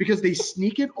 because they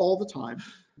sneak it all the time.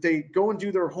 They go and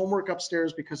do their homework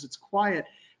upstairs because it's quiet,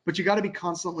 but you got to be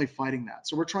constantly fighting that.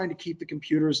 So we're trying to keep the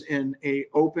computers in a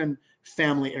open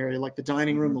family area, like the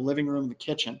dining room, the living room, the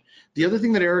kitchen. The other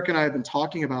thing that Eric and I have been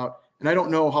talking about, and I don't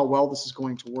know how well this is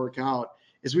going to work out,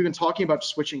 is we've been talking about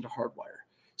switching to hardwire.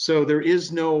 So there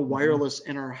is no wireless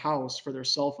in our house for their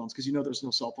cell phones, because there's no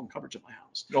cell phone coverage in my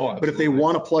house. But if they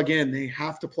want to plug in, they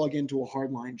have to plug into a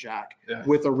hardline jack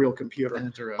with a real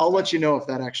computer. I'll let you know if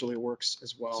that actually works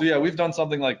as well. So yeah, we've done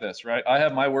something like this, right? I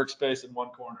have my workspace in one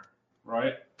corner,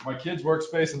 right? My kid's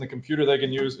workspace and the computer they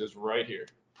can use is right here.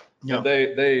 Yeah.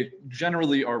 They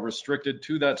generally are restricted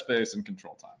to that space and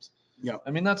control times. Yeah. I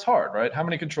mean, that's hard, right? How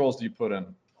many controls do you put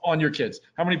in on your kids?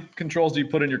 How many controls do you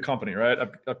put in your company, right?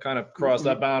 I've kind of crossed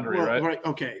that boundary, right? Right.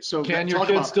 Okay. So can your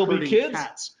kids still be kids?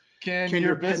 Cats. Can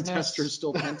your pen testers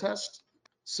still pen test?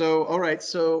 So, all right.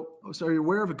 So are you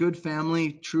aware of a good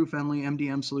family, true family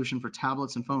MDM solution for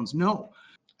tablets and phones? No.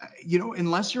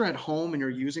 Unless you're at home and you're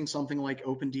using something like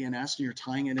OpenDNS and you're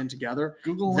tying it in together,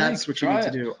 Google that's Link, what you need try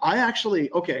to it.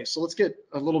 do. Okay, so let's get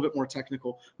a little bit more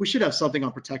technical. We should have something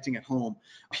on protecting at home.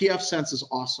 pfSense is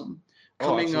awesome.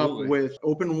 Coming up absolutely. with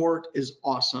OpenWart is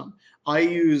awesome. I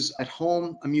use at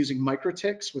home, I'm using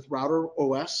MikroTiks with Router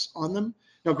OS on them.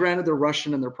 Now, granted, they're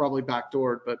Russian and they're probably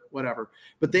backdoored, but whatever.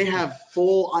 But they have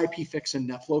full IPFix and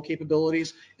NetFlow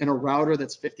capabilities and a router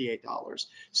that's $58.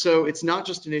 So it's not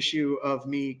just an issue of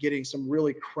me getting some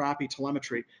really crappy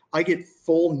telemetry. I get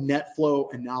full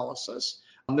NetFlow analysis.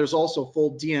 There's also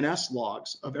full DNS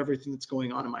logs of everything that's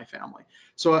going on in my family.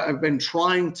 So I've been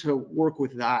trying to work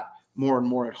with that more and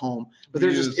more at home, but there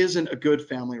just isn't a good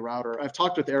family router. I've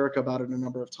talked with Erica about it a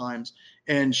number of times,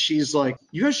 and she's like,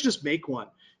 you guys should just make one.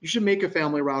 You should make a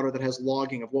family router that has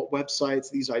logging of what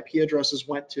websites these IP addresses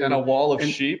went to. And a wall of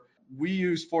sheep. We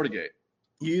use FortiGate.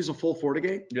 You use a full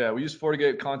FortiGate? Yeah, we use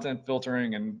FortiGate content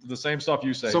filtering and the same stuff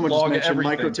you say. Someone just mentioned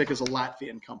everything. MikroTik is a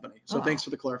Latvian company. So thanks for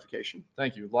the clarification.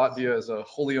 Thank you. Latvia is a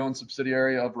wholly owned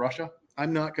subsidiary of Russia.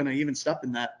 I'm not going to even step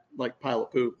in that pile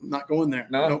of poop. I'm not going there.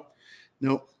 No?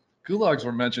 Nope. Gulags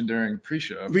were mentioned during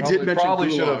pre-show. We did mention probably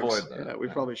gulags. should avoid that. Yeah, we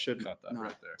probably should cut that not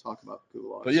right there. talk about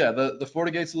gulags. But yeah, the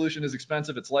FortiGate solution is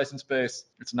expensive. It's license-based.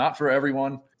 It's not for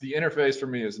everyone. The interface for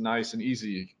me is nice and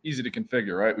easy to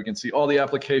configure, right? We can see all the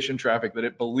application traffic that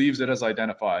it believes it has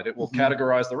identified. It will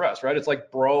categorize the rest, right? It's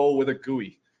like Bro with a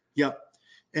GUI. Yep.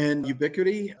 And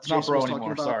Ubiquity. It's not Bro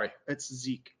anymore, sorry. It's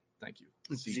Zeek. Thank you.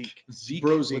 Zeek. Zeek.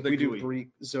 Brozeek. We GUI.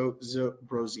 do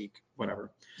Brozeek,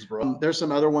 whatever. Bro. There's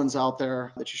some other ones out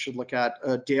there that you should look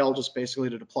at. Dale just basically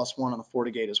did a +1 on the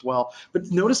FortiGate as well.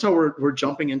 But notice how we're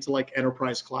jumping into like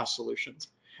enterprise class solutions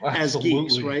as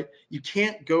geeks, right? You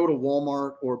can't go to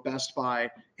Walmart or Best Buy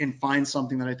and find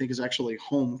something that I think is actually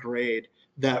home grade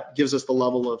that gives us the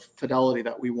level of fidelity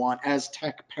that we want as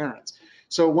tech parents.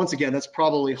 So once again, that's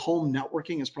probably home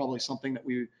networking is probably something that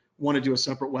we want to do a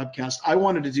separate webcast. I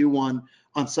wanted to do one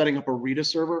on setting up a Rita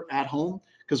server at home,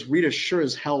 because Rita sure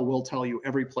as hell will tell you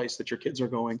every place that your kids are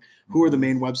going, who are the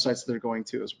main websites they're going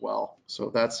to as well. So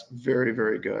that's very,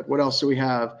 very good. What else do we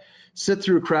have? Sit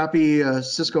through crappy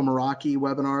Cisco Meraki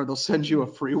webinar. They'll send you a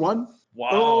free one. Wow.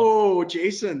 Oh,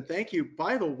 Jason, thank you.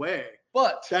 By the way,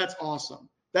 But that's awesome.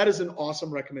 That is an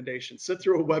awesome recommendation. Sit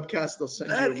through a webcast, they'll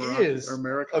send you that is a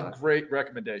Meraki. a great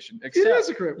recommendation. It is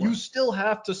a great one. You still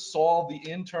have to solve the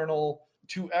internal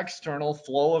to external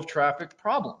flow of traffic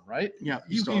problem, right? Yeah,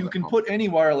 You can put any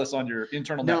wireless on your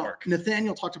internal now, network.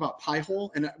 Nathaniel talked about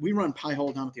Pi-hole, and we run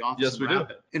Pi-hole down at the office. Yes, in we do.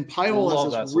 Rapid. And Pi-hole Love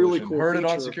has that this really solution. cool Heard it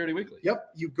on feature. Security Weekly. Yep.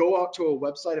 You go out to a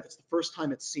website. If it's the first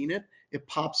time it's seen it, it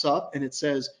pops up and it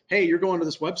says, hey, you're going to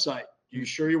this website. You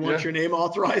sure you want your name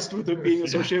authorized with it being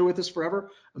associated with this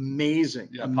forever? Amazing.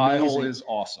 Yeah, Amazing. Pi-hole is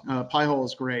awesome. Pi-hole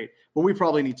is great, but we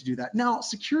probably need to do that. Now,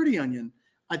 Security Onion,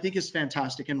 I think is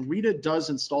fantastic, and Rita does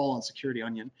install on Security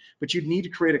Onion, but you'd need to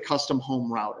create a custom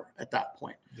home router at that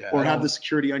point, or have the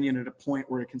Security Onion at a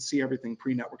point where it can see everything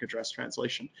pre-network address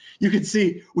translation. You can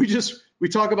see, we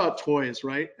talk about toys,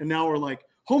 right? And now we're like,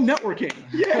 home networking,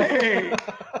 yay!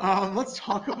 Let's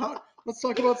talk about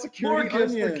Security More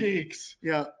gifts Onion. for geeks.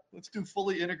 Yeah. Let's do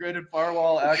fully integrated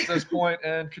firewall, access point,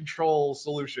 and control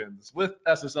solutions with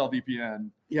SSL VPN.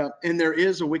 Yeah, and there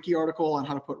is a wiki article on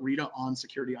how to put Rita on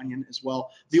Security Onion as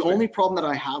well. The Sweet. only problem that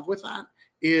I have with that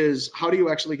is how do you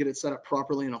actually get it set up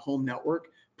properly in a home network,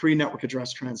 pre-network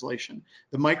address translation?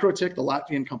 The MikroTik, the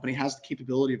Latvian company, has the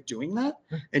capability of doing that,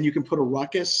 and you can put a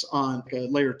ruckus on a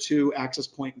layer 2 access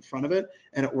point in front of it,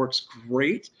 and it works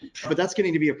great, but that's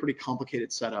getting to be a pretty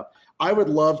complicated setup. I would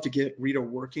love to get Rita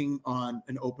working on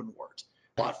an OpenWart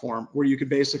platform where you could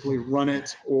basically run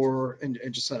it and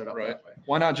just set it up Right. that way.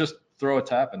 Why not just throw a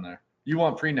tap in there? You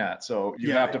want pre-NAT, so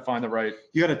you have to find the right.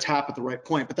 You got to tap at the right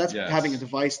point, but that's Yes. having a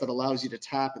device that allows you to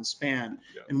tap and span.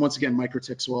 Yeah. And once again,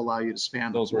 MikroTiks will allow you to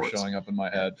span. Those the were ports showing up in my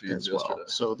ad feeds as well. yesterday.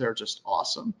 So they're just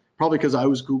awesome. Probably because I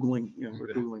was Googling, we're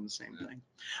Googling the same thing.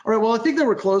 All right, well, I think that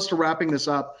we're close to wrapping this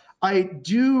up. I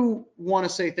do want to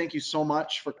say thank you so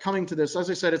much for coming to this.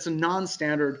 As I said, it's a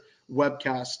non-standard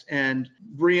webcast, and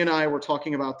Bree and I were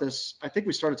talking about this. I think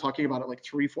we started talking about it like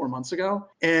 3-4 months ago.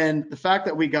 And the fact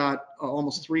that we got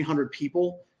almost 300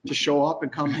 people to show up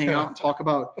and come hang out and talk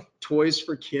about toys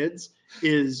for kids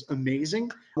is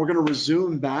amazing. We're going to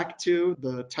resume back to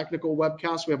the technical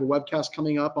webcast. We have a webcast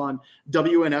coming up on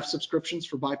WNF subscriptions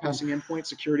for bypassing endpoint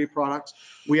security products.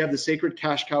 We have the Sacred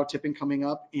Cash Cow tipping coming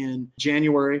up in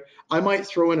January. I might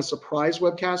throw in a surprise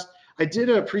webcast. I did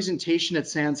a presentation at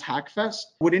Sans Hackfest.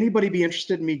 Would anybody be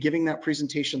interested in me giving that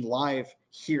presentation live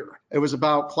here. It was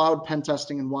about cloud pen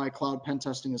testing and why cloud pen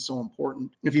testing is so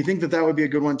important. If you think that that would be a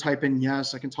good one, type in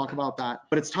yes, I can talk about that.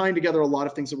 But it's tying together a lot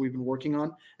of things that we've been working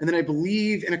on. And then I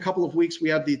believe in a couple of weeks, we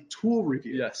have the tool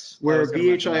review. Yes. I Where was gonna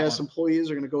mention that BHIS one.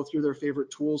 employees are going to go through their favorite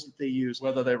tools that they use.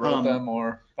 Whether they wrote them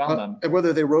or found them.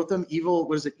 Whether they wrote them, Evil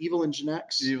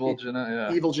Nginx? Evil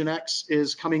Nginx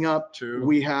is coming up. Two.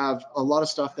 We have a lot of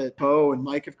stuff that Bo and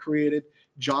Mike have created.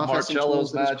 Joff has some tools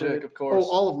Marcello's that he's magic, created. of course.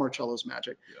 Oh, all of Marcello's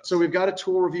magic. Yes. So we've got a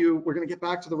tool review. We're going to get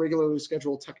back to the regularly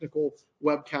scheduled technical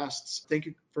webcasts. Thank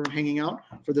you for hanging out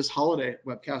for this holiday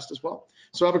webcast as well.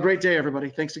 So have a great day, everybody.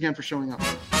 Thanks again for showing up.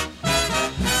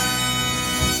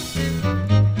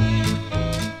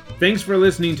 Thanks for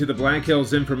listening to the Black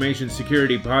Hills Information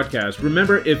Security Podcast.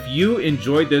 Remember, if you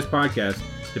enjoyed this podcast,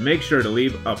 to make sure to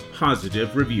leave a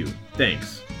positive review.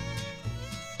 Thanks.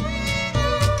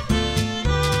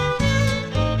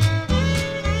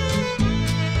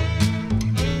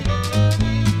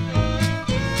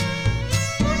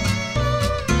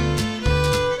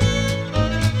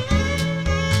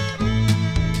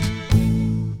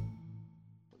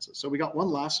 So we got one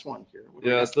last one here. What do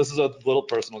we Yes, got? this is a little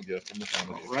personal gift from the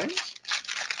family. All right.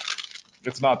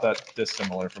 It's not that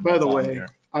dissimilar from By what's the on way, here.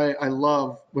 I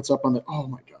love what's up on the, oh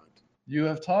my God. You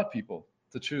have taught people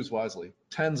to choose wisely,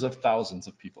 tens of thousands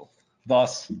of people.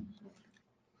 Thus,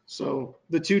 So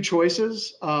the two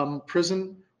choices,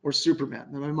 prison or Superman,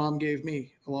 that my mom gave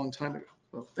me a long time ago.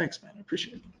 Well, thanks, man. I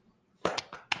appreciate it.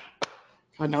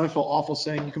 God, now I feel awful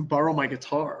saying you can borrow my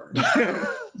guitar.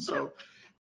 So